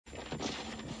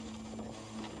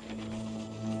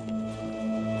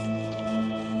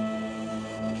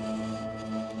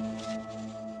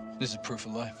This is proof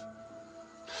of life.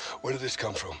 Where did this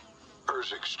come from?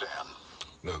 Urzikstan.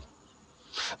 No.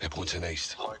 They're pointing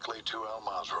east. Likely to Al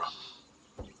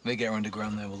Mazrah. They get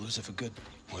underground there, we'll lose it for good.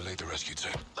 We'll lead the rescue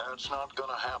team. That's not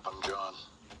gonna happen, John.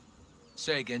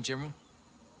 Say again, General.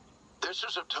 This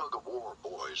is a tug of war,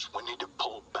 boys. We need to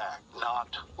pull back,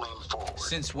 not lean forward.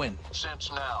 Since when?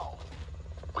 Since now.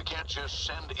 We can't just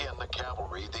send in the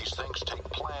cavalry. These things take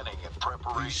planning and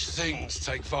preparation. These things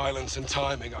take violence and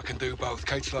timing. I can do both.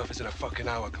 Kate's life is in a fucking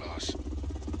hourglass.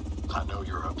 I know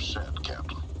you're upset,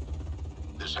 Captain.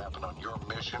 This happened on your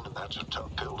mission, and that's a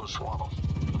tough pill to swallow.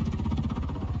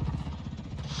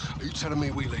 Are you telling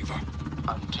me we leave her?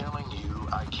 I'm telling you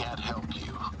I can't help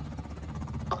you,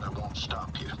 but I won't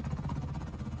stop you.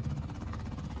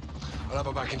 I'll have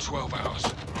her back in 12 hours.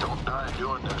 Don't die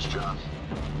doing this, John.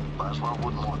 Laswell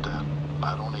wouldn't want that.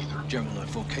 I don't either. General, I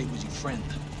thought Kate was your friend.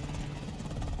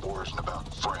 War isn't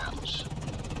about friends.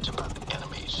 It's about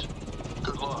enemies.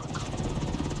 Good luck.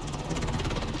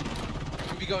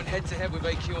 We'll be going head-to-head with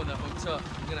AQ on that hotel.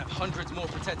 We're gonna have hundreds more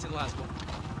protecting Laswell.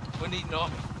 We need an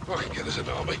army. Fucking get us an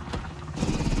army.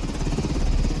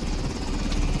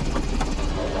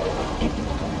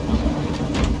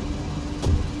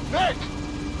 Nick!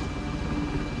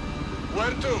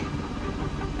 Where to?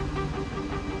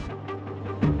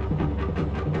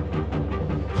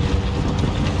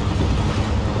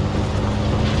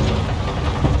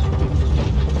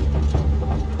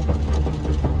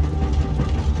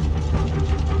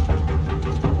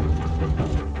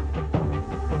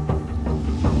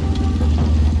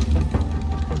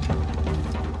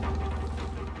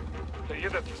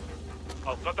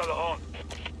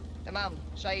 تمام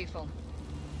شايفهم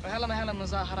وهلا مهلا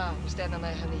مظاهرة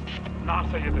مستعدنا هني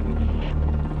نعم سيدتي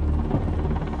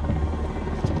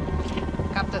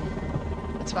Captain,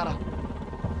 it's Farah.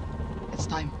 It's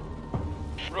time.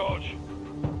 Rog,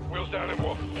 wheels down and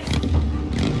walk.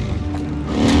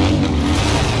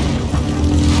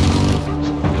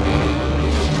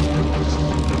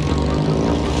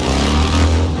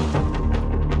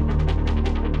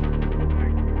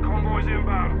 Convoy's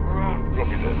inbound. We're on.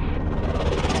 Copy that.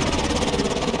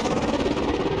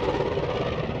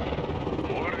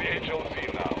 Over the HLZ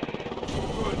now.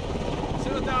 Good.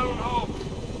 Settle down and hold.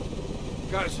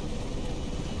 Guys,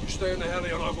 you stay in the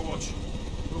heli on Overwatch.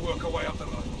 We'll work our way up the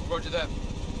line. Roger that.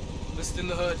 List in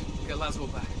the hood. Get Laswell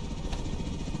back.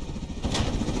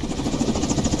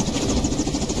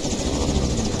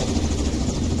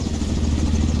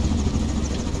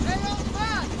 Hey, old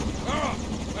man! Farah,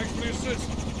 thanks for the assist.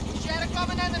 We share a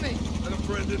common enemy. And a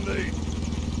friend in need.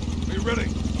 Be ready.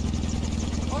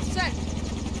 All set.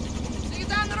 See you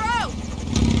down the road.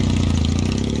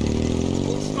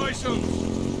 All stations.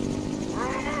 We're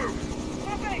on the move.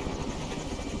 Copy.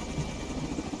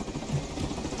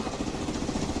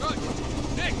 Right.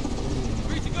 Nick!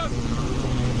 Free to go!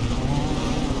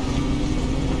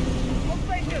 All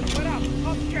stations, we're up.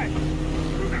 Top check.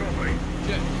 Good copy.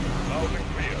 Jet. Loud and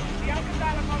clear. The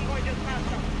Alcazar convoy just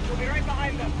passed us. We'll be right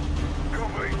behind them.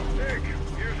 Copy. Nick,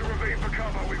 use the ravine for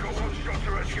cover. We've got one shot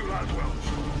to rescue Laswell.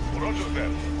 Roger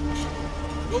that.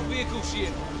 What vehicle she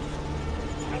in?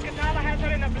 Alcazar has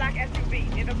her in a black SUV,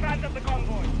 in the front of the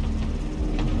convoy.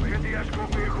 We hit the escort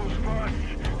vehicles first,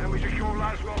 then we secure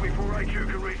Laswell before AQ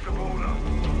can reach the border.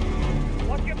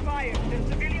 Watch your fire. There's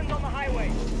civilians on the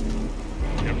highway.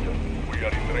 Captain, we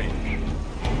are in range.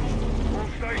 All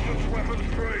stations, weapons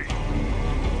free.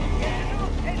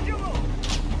 Hey, Jugo!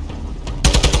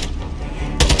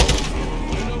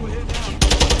 You know we're here now.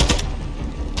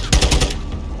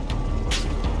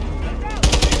 Look out!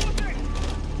 Shooting!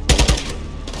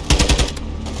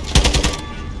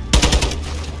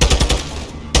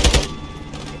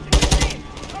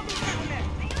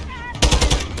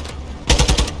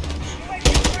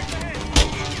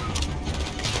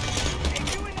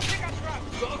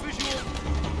 Got a visual.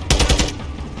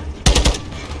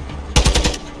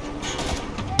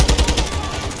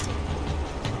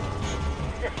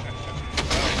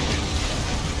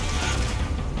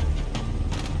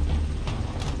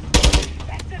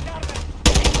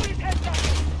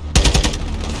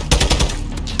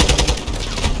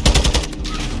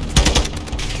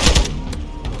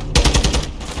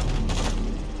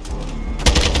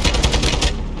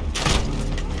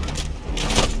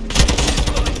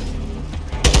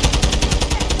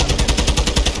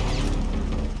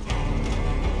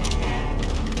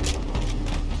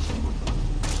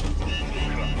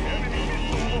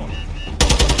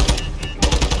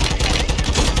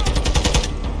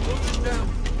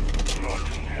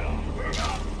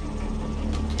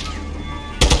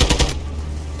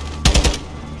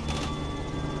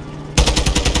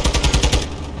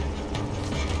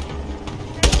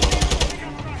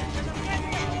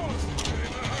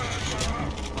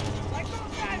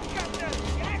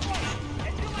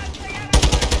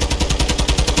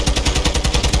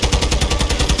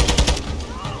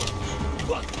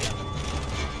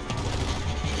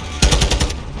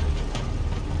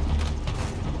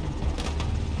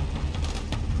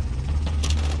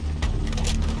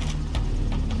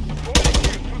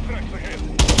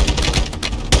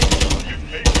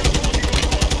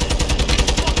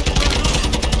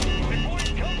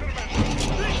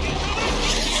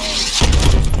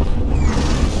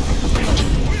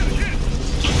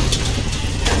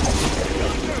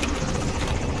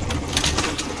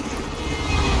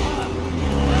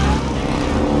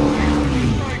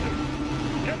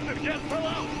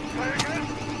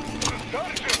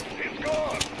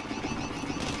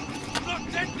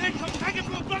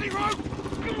 bloody road!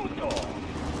 Good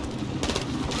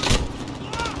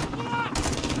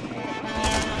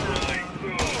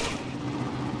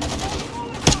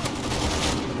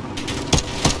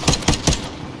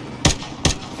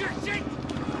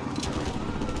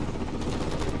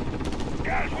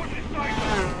Guys, what's his name?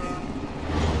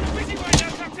 Busy right now,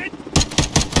 Captain!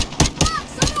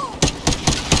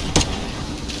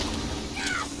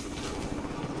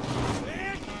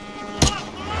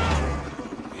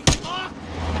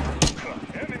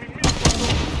 Enemy missile!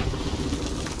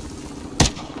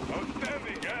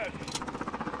 Outstanding, yes!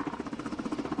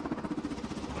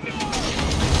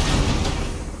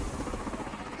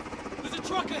 There's a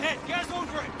truck ahead! Gas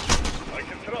over it! I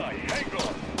can try. Hang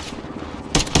on.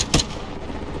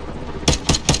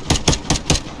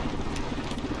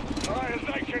 High as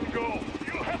I can go.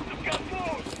 You have to cut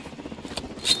loose.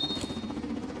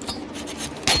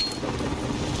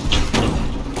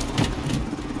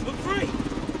 I'm free!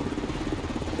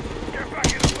 Get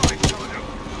back in the fight, Sergeant.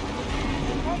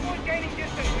 Convoy's gaining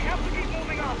distance. We have to keep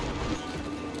moving up.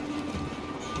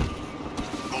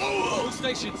 All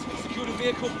stations, secure the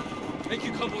vehicle.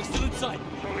 AQ convoy still in sight.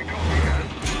 Solid copy, guys.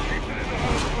 Keep it in the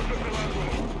house for the last one.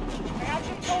 I have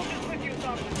some soldiers with you,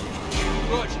 Sergeant.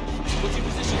 Roger. What's your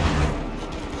position?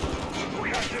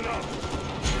 We're catching up.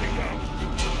 Keep down.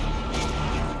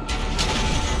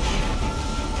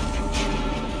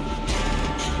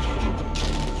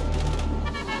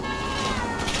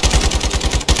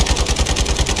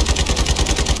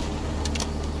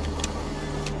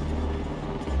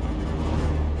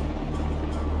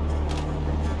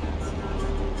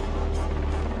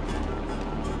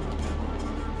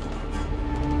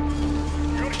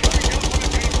 You're coming up with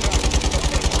a game plan.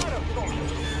 Fire,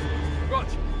 soldiers.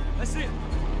 Roger. That's it.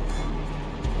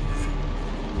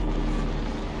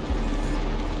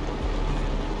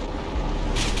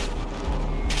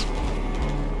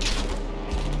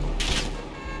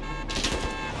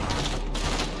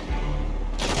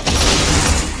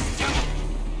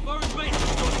 Forest mate,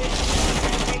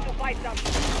 Need to fight them.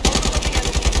 Overrun the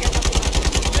enemy and get them to us.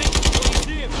 thank you. What do you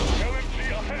see him?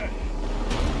 LMG ahead.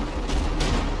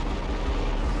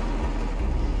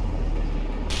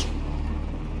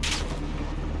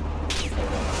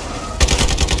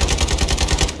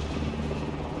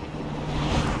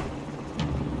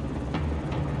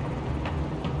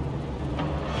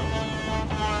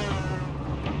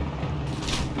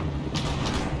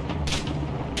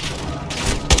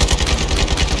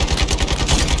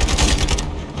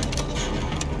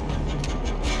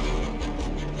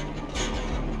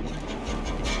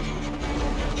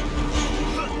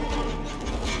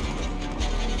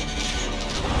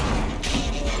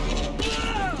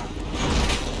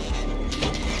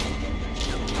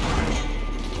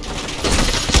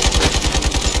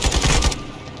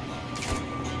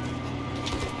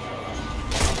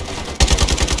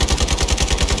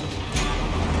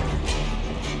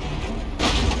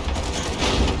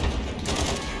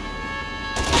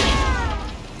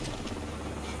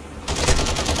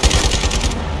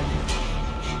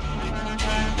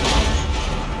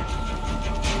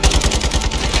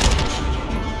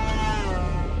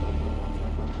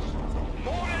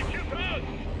 More executors!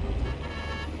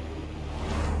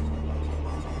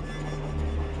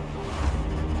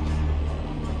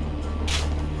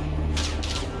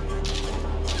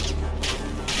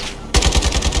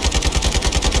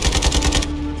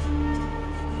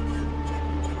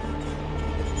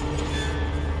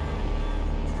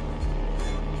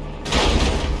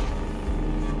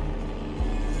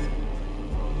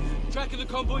 Tracking the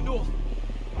convoy north.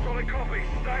 Solid copy.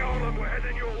 Stay on them. We're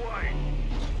heading your way.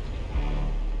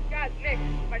 Guys, Nick,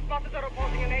 my spotters are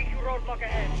reporting an AQ roadblock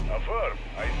ahead. Affirm.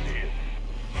 I see it.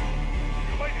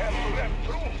 You might have to ramp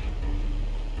through.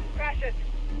 Crash it.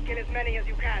 Kill as many as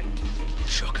you can.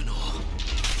 Shock and awe.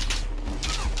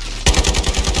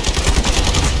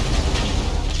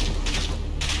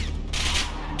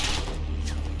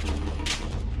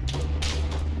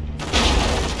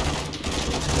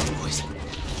 Boys.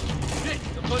 Nick,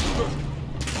 the punch through.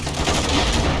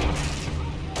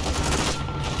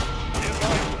 Be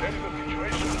advised, there is a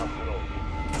situation after all.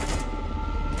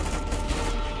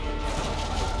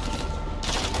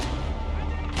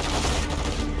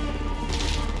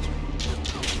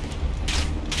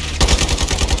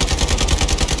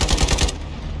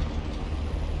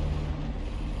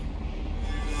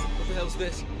 What the hell's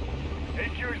this?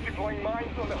 AQ is deploying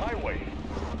mines on the highway.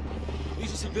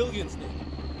 These are civilians, Nick.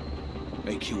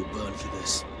 AQ will burn for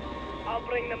this. I'll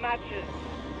bring the matches.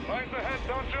 Mines ahead,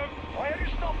 Sergeant. Why are you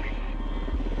stopping?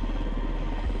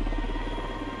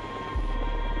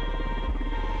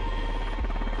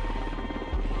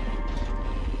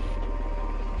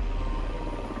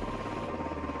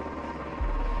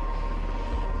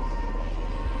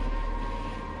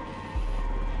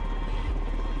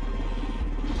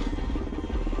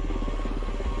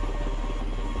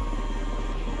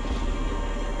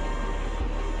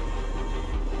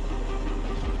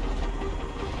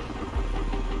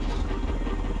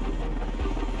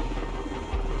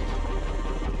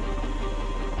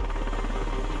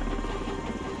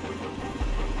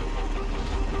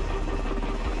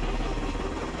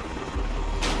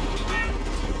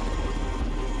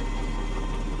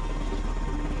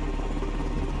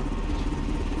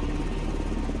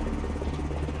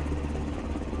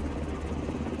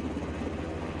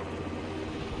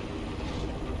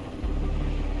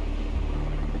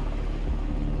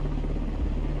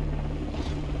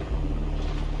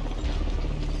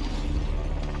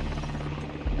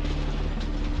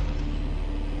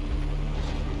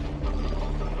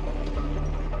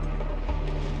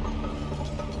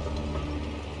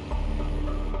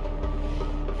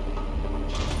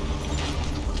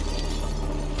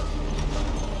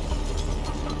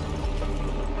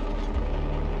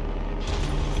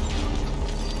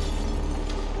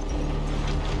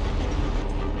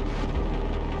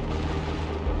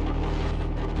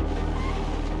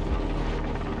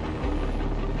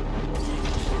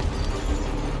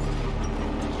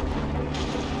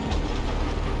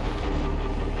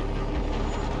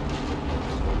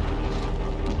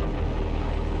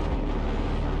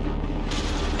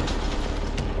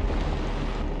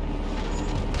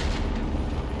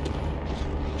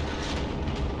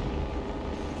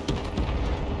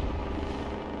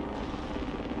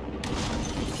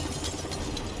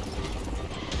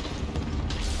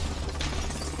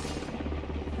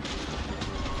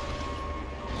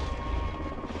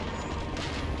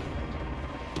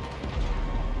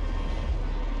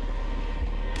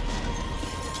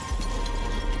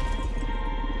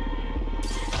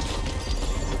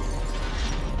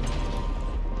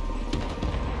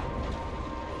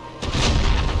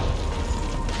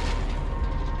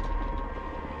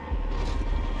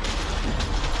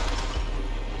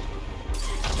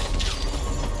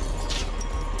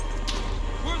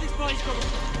 Fly's coming.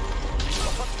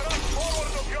 Track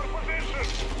forward of your position.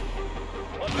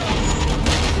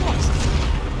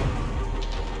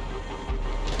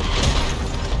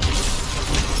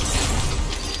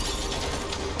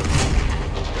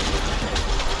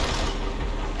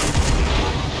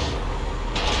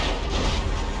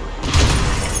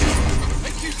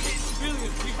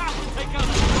 Civilians, we have to take out.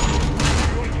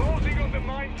 You're closing on the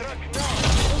mine track now.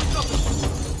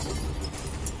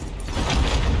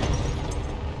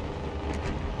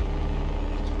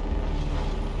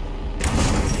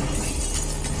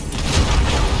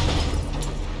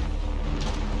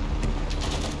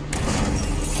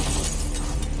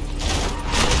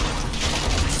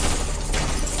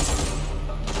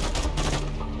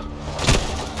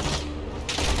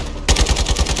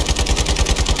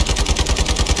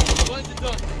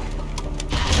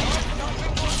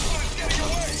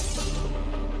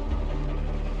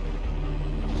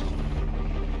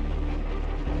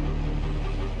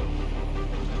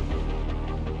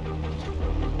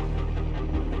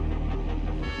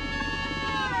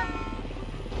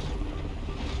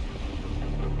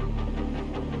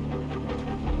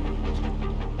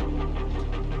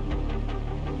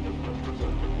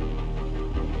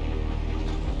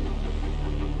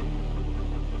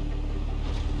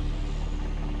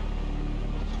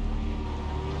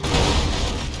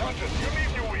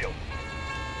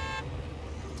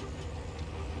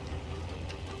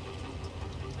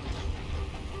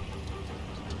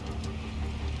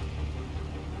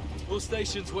 All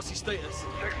stations, what's your status?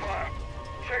 Check fire.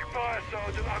 Check fire,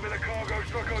 Sergeant. I'm in a cargo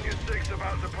truck on your 6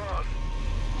 about to pass.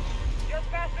 Just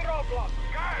past the roadblock.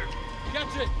 Go!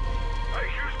 Captain!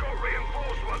 HQ's got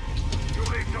reinforcements.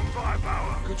 You'll need some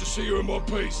firepower. Good to see you in one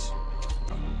piece.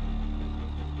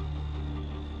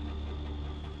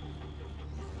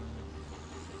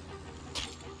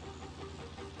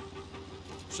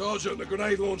 Sergeant, the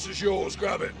grenade launcher's yours.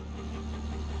 Grab it.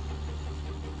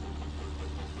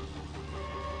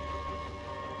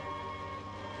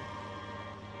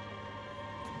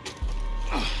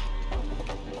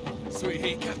 Sweet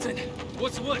heat, Captain.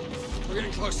 What's the word? We're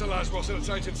getting close to Laswell's and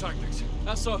changing tactics.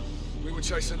 How so? We were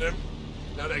chasing them.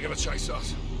 Now they're gonna chase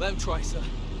us. Let them try, sir.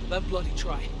 Let them bloody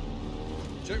try.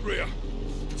 Check rear.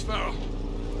 It's Farrell.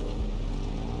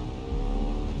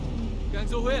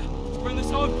 Gang's all here. Let's bring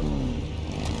this home.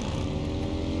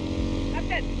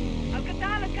 Captain,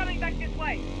 Al-Qatala's coming back this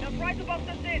way. They'll try to box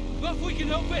us in. Not if we can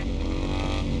help it.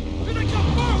 Here they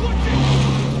come! Fire! Watch it!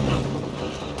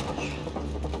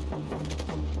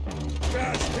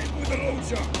 Gas, hit with the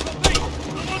launcher. Not me!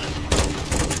 I'm on it!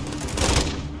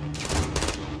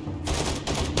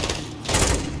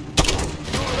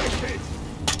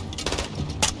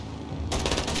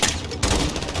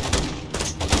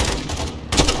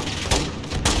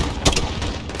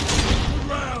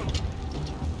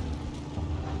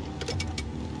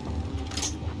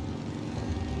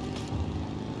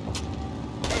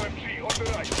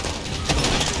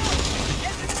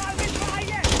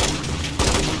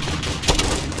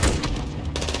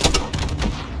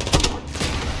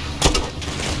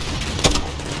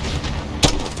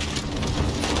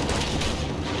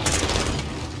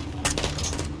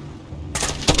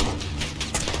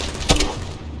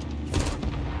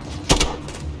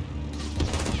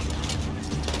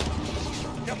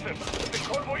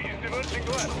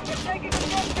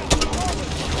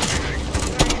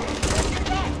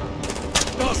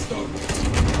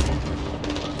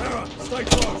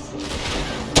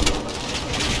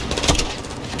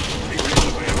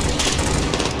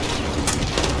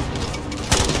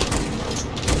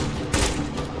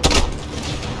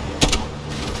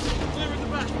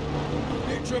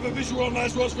 On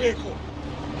Laswell's vehicle.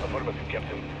 Affirmative,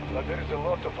 Captain. But there is a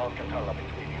lot of Al-Qatala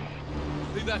between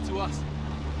you. Leave that to us.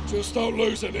 Just don't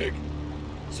lose it, Nick.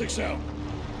 6 out.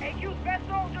 HQ's best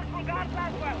soldiers will guard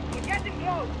Laswell. We're getting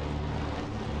close.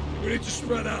 We need to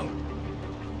spread out.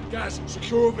 Gaz,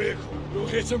 secure a vehicle. We'll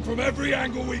hit them from every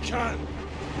angle we can.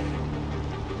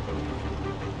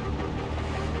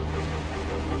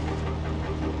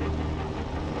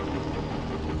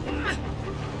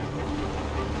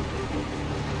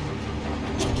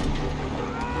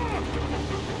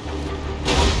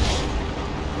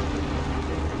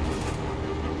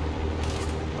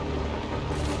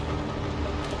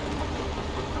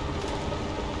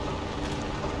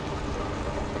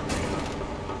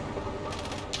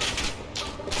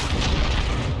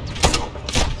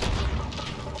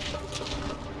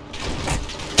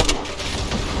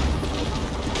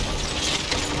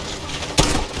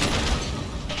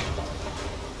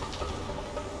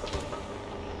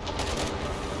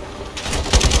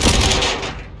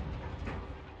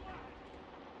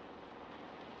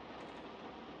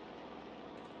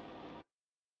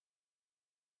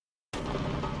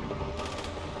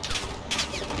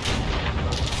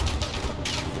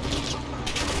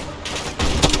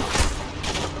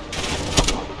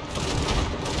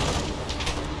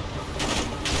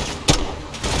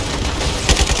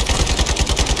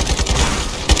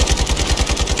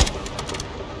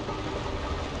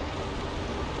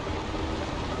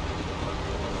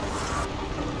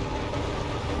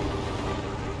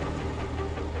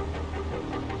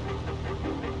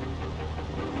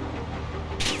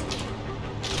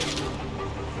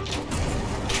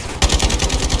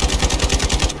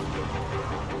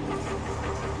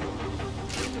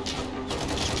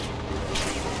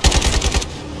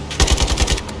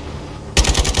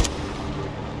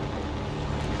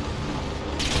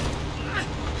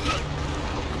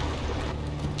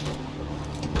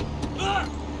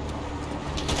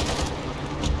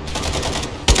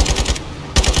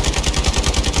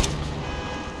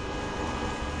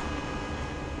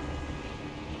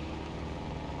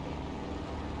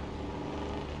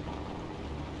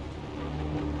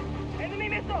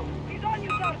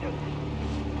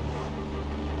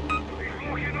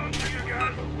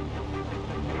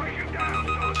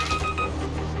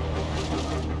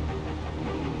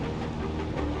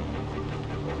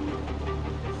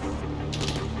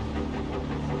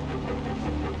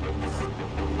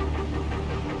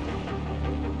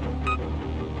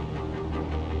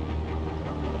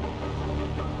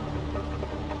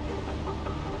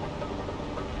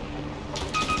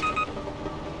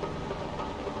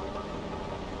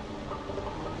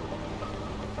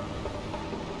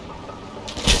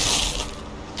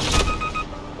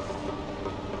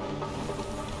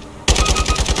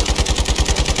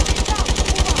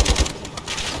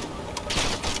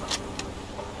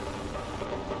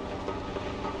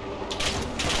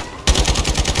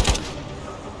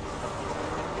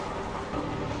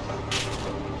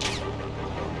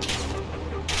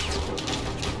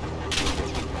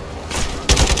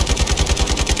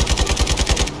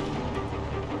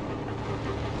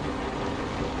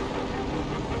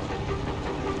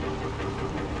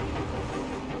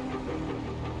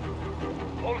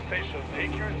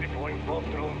 AQ's deploying bomb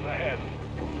drones ahead.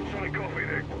 Solid copy,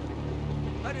 Nick.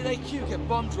 How did AQ get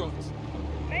bomb drones?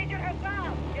 Major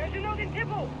Hassan, يا جنود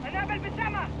انتبهوا النابل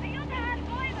بالسما أيها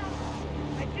القائدة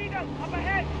I see them up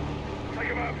ahead. Take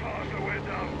them out fast or we're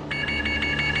done.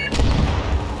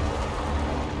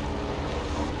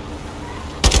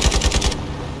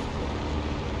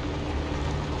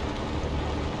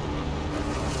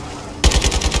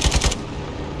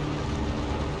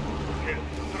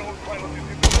 Drone pilot is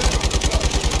in the air.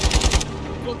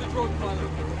 Got the drone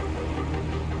pilot.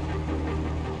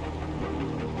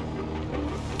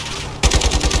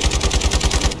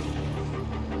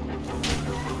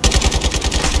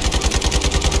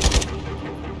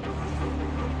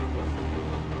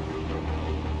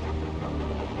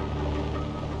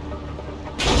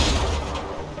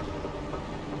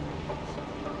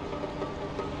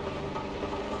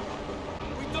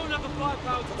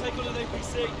 Firepower to take on an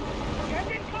APC. Get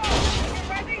in close. When you're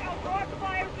ready, I'll broad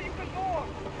fire so you can board.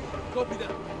 Copy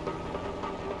that.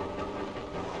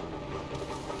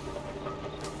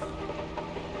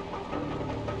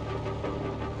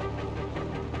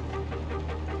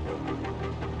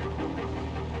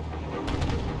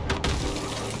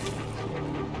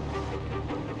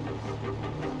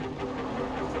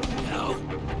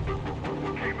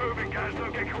 Keep moving, guys.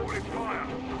 Don't get caught in fire.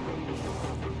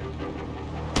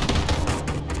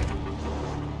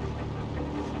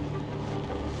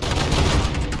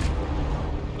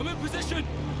 I'm in position.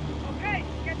 Okay,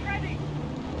 get ready.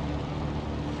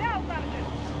 Now, Sergeant.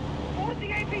 Board the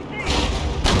APC.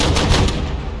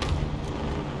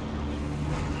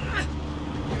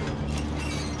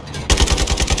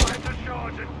 Time to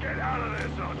charge and get out of there,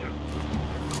 Sergeant.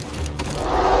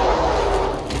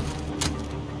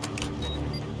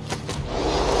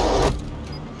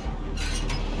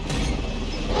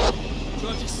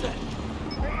 Charge is set.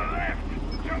 On the left.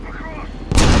 Jump across.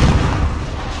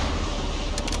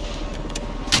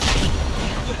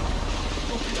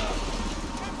 Copy that.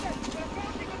 Captain, we're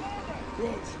approaching an order.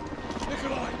 Rose,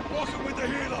 Nikolai, rock him with the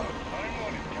helo. I'm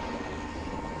on it, Captain.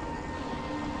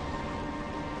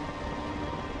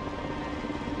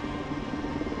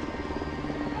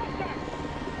 Contact.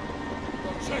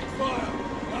 Check fire.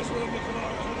 That's where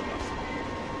Nikolai ahead of us.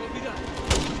 Copy that.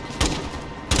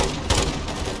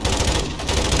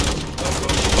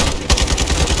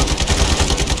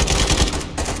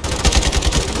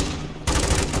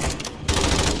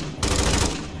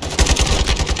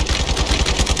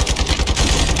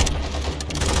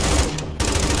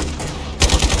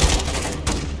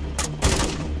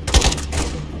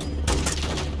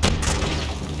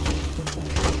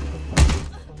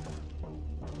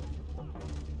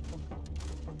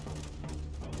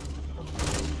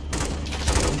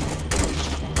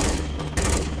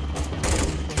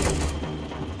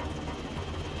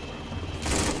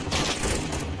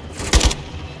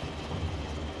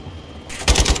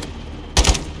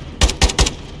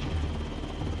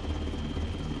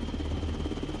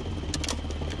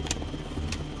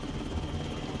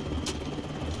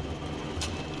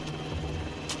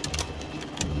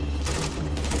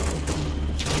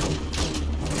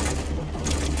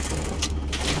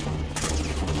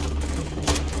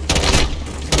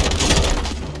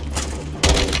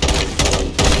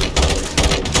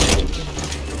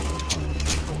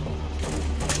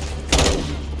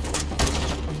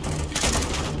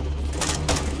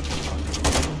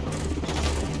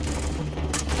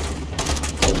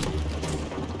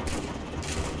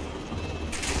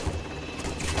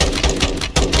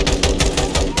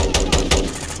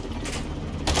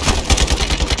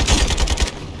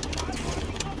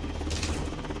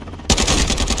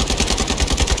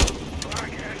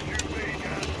 Black SUV,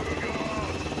 guys. Moving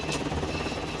on.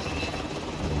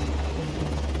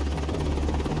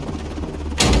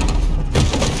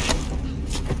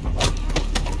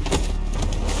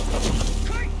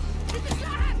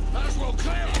 Laswell,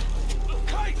 clear.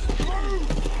 Kate, move.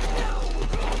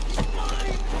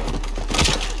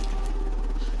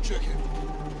 Check it.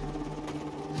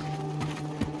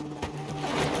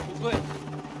 Clear.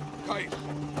 Kate.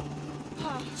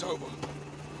 It's over.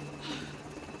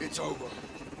 It's over.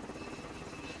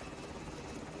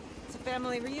 It's a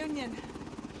family reunion.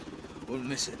 We'll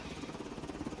miss it.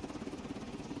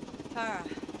 Tara.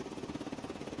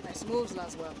 Nice moves,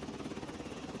 Laswell.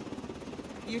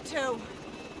 You too.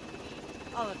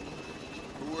 All of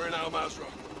you. We're in Al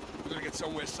Mazrah. We're gonna get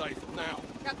somewhere safe now.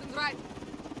 Captain's right.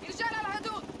 رجال على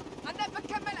الحدود. عندنا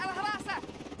بنكمل على الحراسة.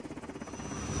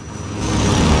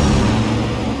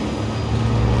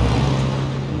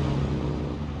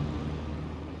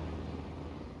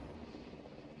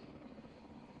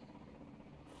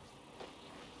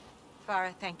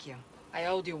 Farah, thank you. I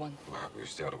owed you one. Well,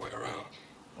 it's the other way around.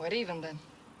 We're even then.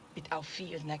 Bit auf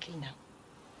vier Nakina.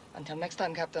 Until next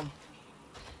time, Captain.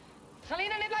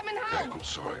 Selina, niet laat me Okay, now! I'm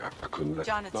sorry. I couldn't let...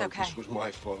 John, it's no, okay. This was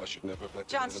my fault. I should never have let...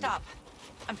 John, stop.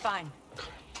 I'm fine.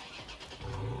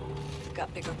 We've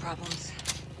got bigger problems.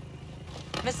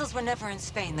 Missiles were never in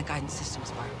Spain. The guidance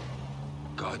systems were.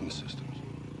 Guidance systems?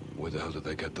 Where the hell did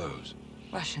they get those?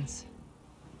 Russians.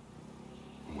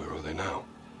 Where are they now?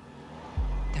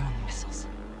 They're on the missiles.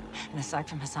 And aside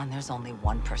from Hassan, there's only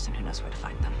one person who knows where to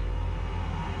find them.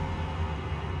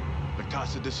 La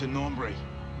Casa de Sin Nombre.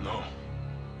 No.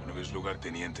 One of his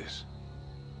lugartenientes.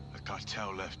 A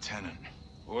cartel lieutenant.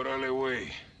 Órale,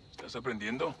 güey. ¿Estás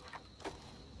aprendiendo?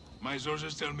 My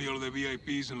sources tell me all the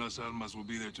VIPs in Las Almas will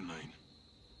be there tonight.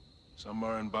 Some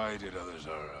are invited, others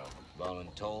are,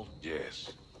 Voluntold?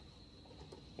 yes.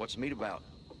 What's the meet about?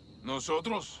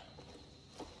 Nosotros?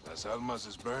 Las Almas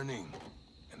is burning,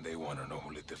 and they want to know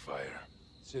who lit the fire.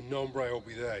 Sin Nombre will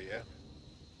be there, yeah?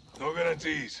 No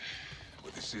guarantees,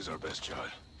 but this is our best shot.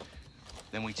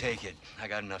 Then we take it. I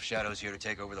got enough shadows here to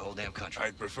take over the whole damn country.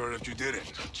 I'd prefer if you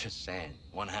didn't. Just saying.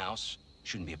 One house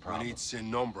shouldn't be a problem. We need Sin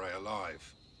Nombre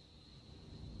alive.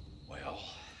 Well...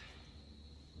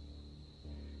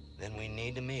 then we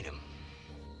need to meet him.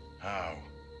 How?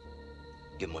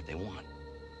 Give them what they want.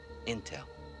 Intel.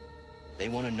 They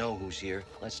want to know who's here.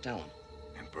 Let's tell them.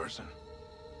 In person?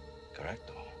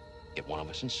 Correcto. Get one of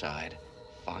us inside.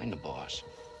 Find the boss.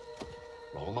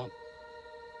 Roll him up.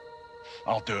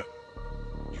 I'll do it.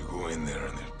 You go in there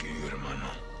and they'll kill you, hermano.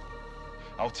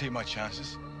 I'll take my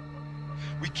chances.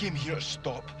 We came here to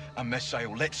stop a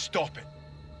missile. Let's stop it.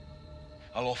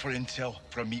 I'll offer intel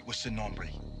for a meet with Sin Nombre.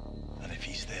 And if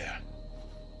he's there,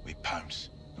 we pounce.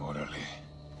 Órale.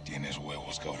 Tienes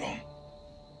huevos, cabrón.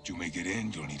 You make it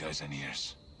in, you'll need eyes and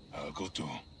ears. I'll go too.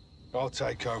 I'll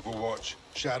take Overwatch.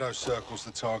 Shadow circles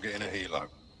the target in a helo.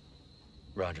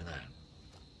 Roger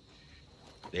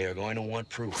that. They are going to want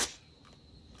proof.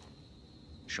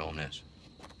 Show them this.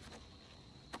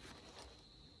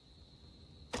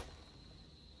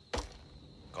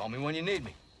 Call me when you need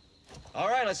me. All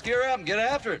right, let's gear up and get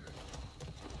after it.